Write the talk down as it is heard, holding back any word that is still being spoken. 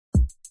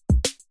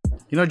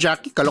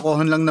Jackie,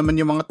 kalokohan lang naman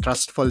yung mga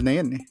trust fall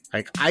na yan eh.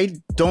 Like, I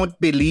don't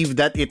believe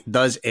that it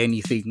does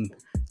anything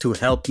to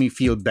help me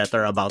feel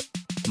better about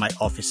my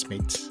office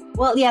mates.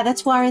 Well, yeah,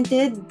 that's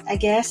warranted, I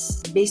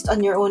guess, based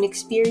on your own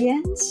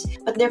experience.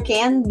 But there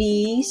can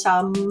be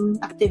some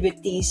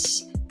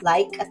activities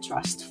like a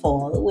trust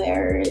fall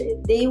where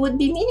they would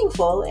be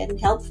meaningful and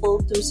helpful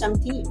to some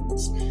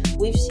teams.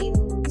 We've seen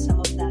some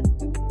of that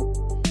too.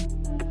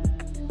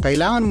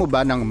 Kailangan mo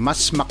ba ng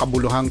mas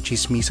makabuluhang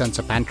chismisan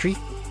sa pantry?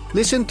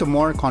 Listen to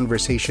more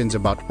conversations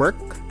about work,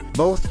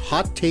 both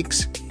hot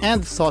takes and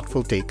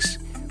thoughtful takes,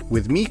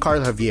 with me, Carl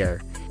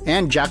Javier,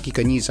 and Jackie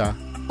Caniza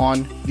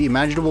on The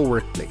Imaginable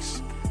Workplace.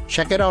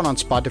 Check it out on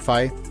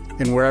Spotify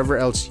and wherever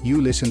else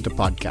you listen to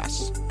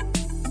podcasts.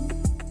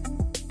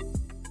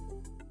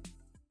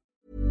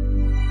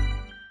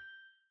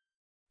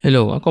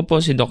 Hello, ako po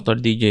si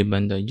Dr. DJ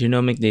Bandoy,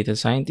 Genomic Data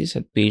Scientist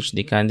at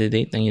PhD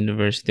candidate ng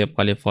University of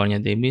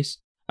California, Davis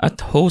at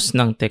host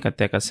ng Teka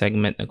Teka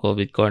segment na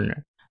COVID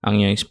Corner, ang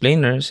inyong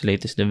explainer sa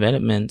latest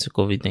development sa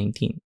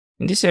COVID-19.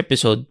 In this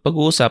episode,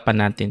 pag-uusapan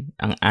natin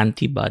ang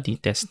antibody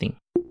testing.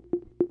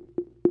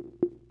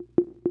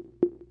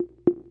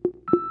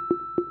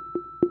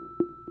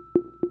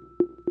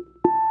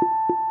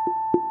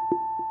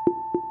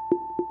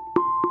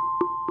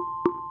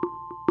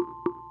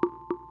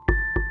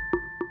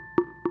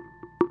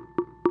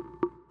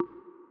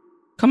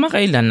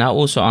 Kamakailan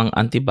nauso ang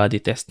antibody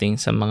testing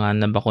sa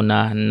mga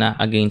nabakunahan na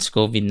against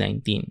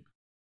COVID-19.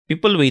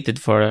 People waited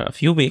for a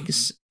few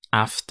weeks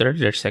after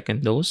their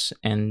second dose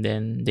and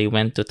then they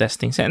went to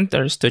testing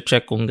centers to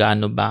check kung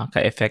gaano ba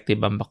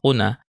ka-effective ang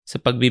bakuna sa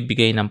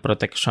pagbibigay ng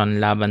proteksyon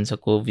laban sa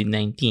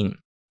COVID-19.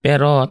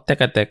 Pero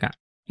teka,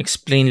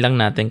 explain lang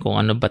natin kung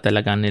ano ba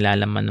talaga ang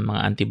nilalaman ng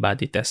mga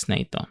antibody test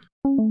na ito.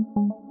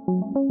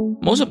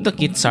 Most of the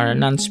kits are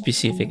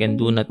non-specific and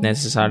do not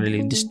necessarily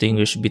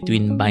distinguish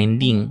between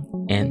binding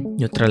and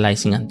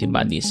neutralizing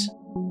antibodies.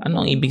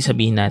 Ano ang ibig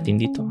sabihin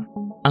natin dito?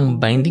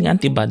 Ang binding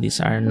antibodies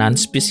are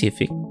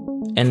non-specific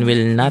and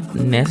will not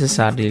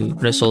necessarily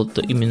result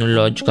to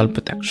immunological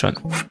protection.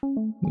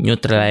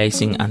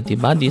 Neutralizing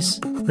antibodies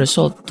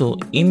result to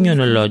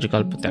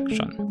immunological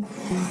protection.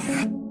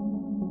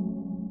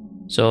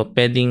 So,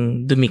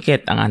 pwedeng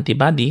dumikit ang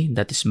antibody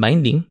that is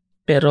binding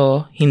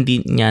pero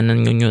hindi niya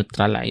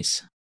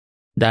nang-neutralize.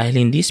 Dahil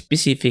hindi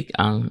specific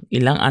ang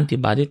ilang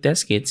antibody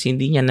test kits,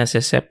 hindi niya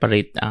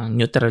nasa-separate ang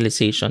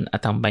neutralization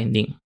at ang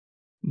binding.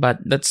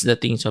 But that's the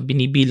thing. So,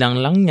 binibilang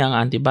lang niya ang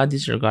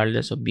antibodies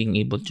regardless of being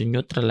able to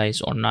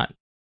neutralize or not.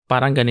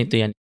 Parang ganito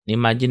yan.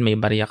 Imagine may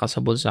barya ka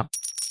sa bulsa.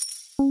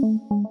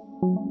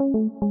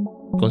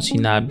 Kung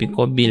sinabi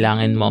ko,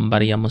 bilangin mo ang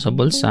barya mo sa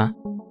bulsa,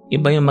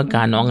 iba yung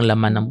magkano ang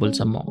laman ng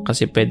bulsa mo.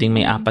 Kasi pwedeng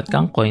may 4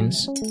 kang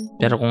coins,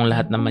 pero kung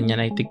lahat naman yan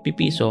ay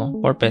tig-pipiso,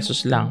 4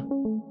 pesos lang.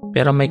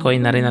 Pero may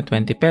coin na rin na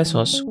 20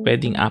 pesos,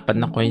 pwedeng 4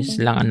 na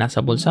coins lang ang nasa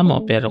bulsa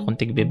mo, pero kung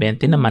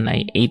tig-20 naman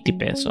ay 80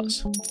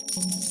 pesos.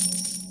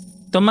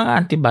 Itong mga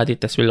antibody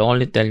test will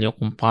only tell you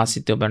kung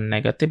positive or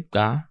negative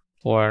ka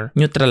for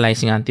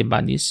neutralizing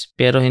antibodies,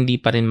 pero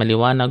hindi pa rin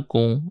maliwanag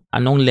kung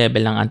anong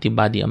level ng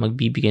antibody ang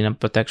magbibigay ng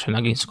protection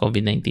against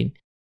COVID-19.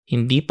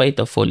 Hindi pa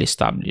ito fully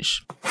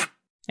established.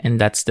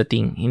 And that's the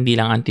thing, hindi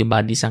lang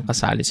antibodies ang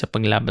kasali sa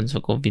paglaban sa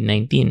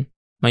COVID-19.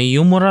 May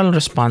humoral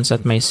response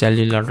at may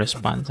cellular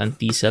response, ang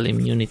T-cell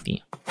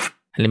immunity.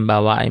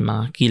 Halimbawa ay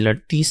mga killer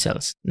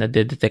T-cells na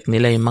detect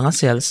nila yung mga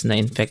cells na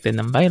infected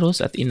ng virus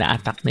at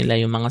ina-attack nila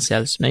yung mga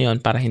cells na yon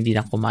para hindi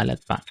na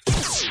kumalat pa.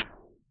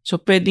 So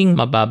pwedeng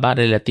mababa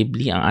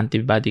relatively ang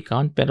antibody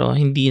count pero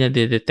hindi na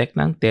detect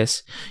ng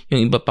test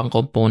yung iba pang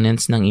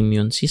components ng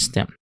immune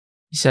system.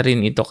 Isa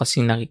rin ito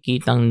kasi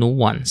nakikitang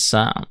nuance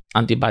sa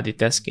antibody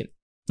test kit.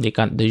 They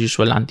count the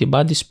usual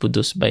antibodies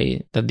produced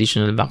by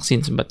traditional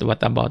vaccines, but what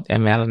about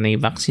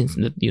mRNA vaccines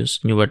that use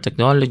newer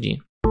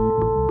technology?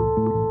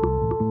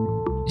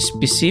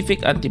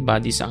 Specific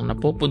antibodies ang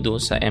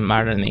napoproduce sa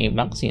mRNA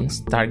vaccines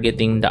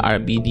targeting the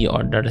RBD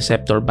or the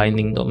receptor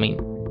binding domain.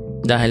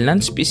 Dahil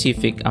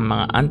non-specific ang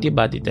mga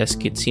antibody test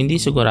kits, hindi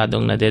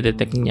siguradong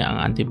nadedetect niya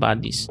ang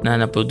antibodies na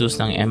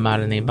naproduce ng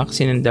mRNA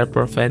vaccine and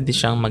therefore pwede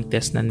siyang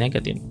mag-test na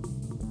negative.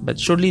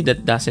 But surely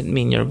that doesn't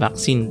mean your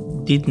vaccine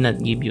did not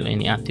give you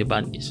any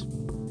antibodies.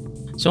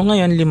 So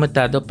ngayon,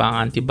 limitado pa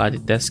ang antibody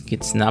test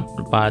kits na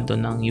aprobado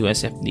ng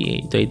US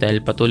FDA. Ito ay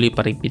dahil patuloy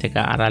pa rin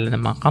pinag-aaralan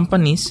ng mga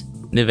companies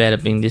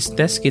developing these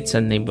test kits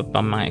at iba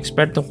pa mga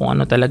eksperto kung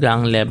ano talaga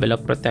ang level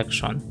of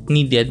protection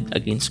needed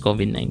against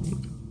COVID-19.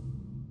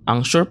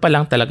 Ang sure pa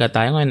lang talaga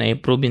tayo ngayon ay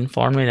proven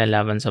formula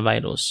laban sa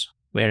virus.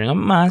 Wearing a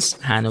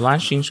mask, hand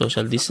washing,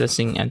 social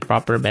distancing, and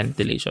proper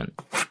ventilation.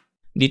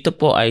 Dito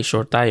po ay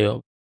sure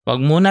tayo. Huwag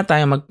muna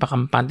tayo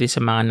magpakampante sa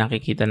mga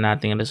nakikita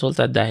nating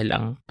resulta dahil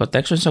ang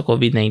protection sa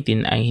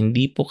COVID-19 ay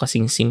hindi po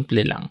kasing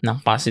simple lang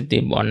ng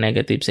positive or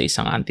negative sa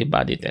isang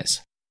antibody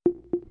test.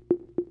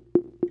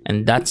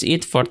 And that's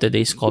it for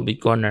today's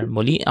COVID Corner.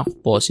 Muli ako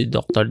po si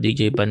Dr.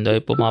 DJ Bandoy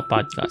po mga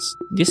podcast.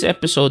 This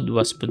episode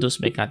was produced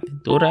by Kat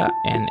Ventura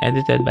and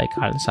edited by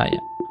Carl Saya.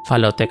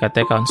 Follow Teka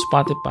Teka on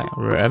Spotify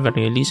or wherever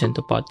you listen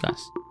to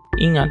podcasts.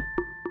 Ingat!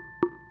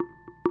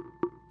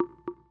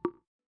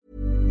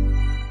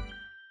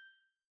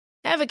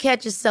 Ever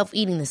catch yourself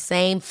eating the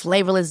same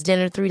flavorless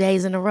dinner 3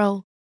 days in a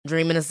row?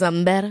 Dreaming of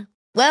something better?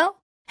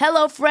 Well,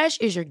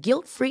 HelloFresh is your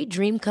guilt-free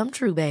dream come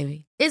true,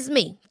 baby. It's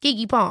me,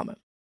 Keke Palmer.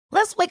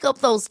 Let's wake up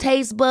those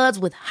taste buds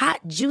with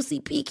hot, juicy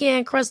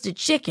pecan-crusted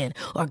chicken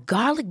or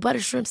garlic butter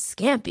shrimp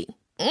scampi.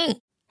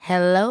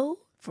 Hello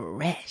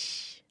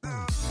Fresh.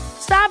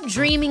 Stop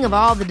dreaming of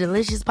all the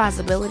delicious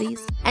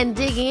possibilities and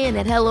dig in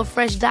at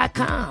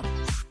HelloFresh.com.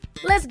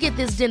 Let's get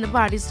this dinner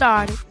party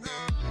started.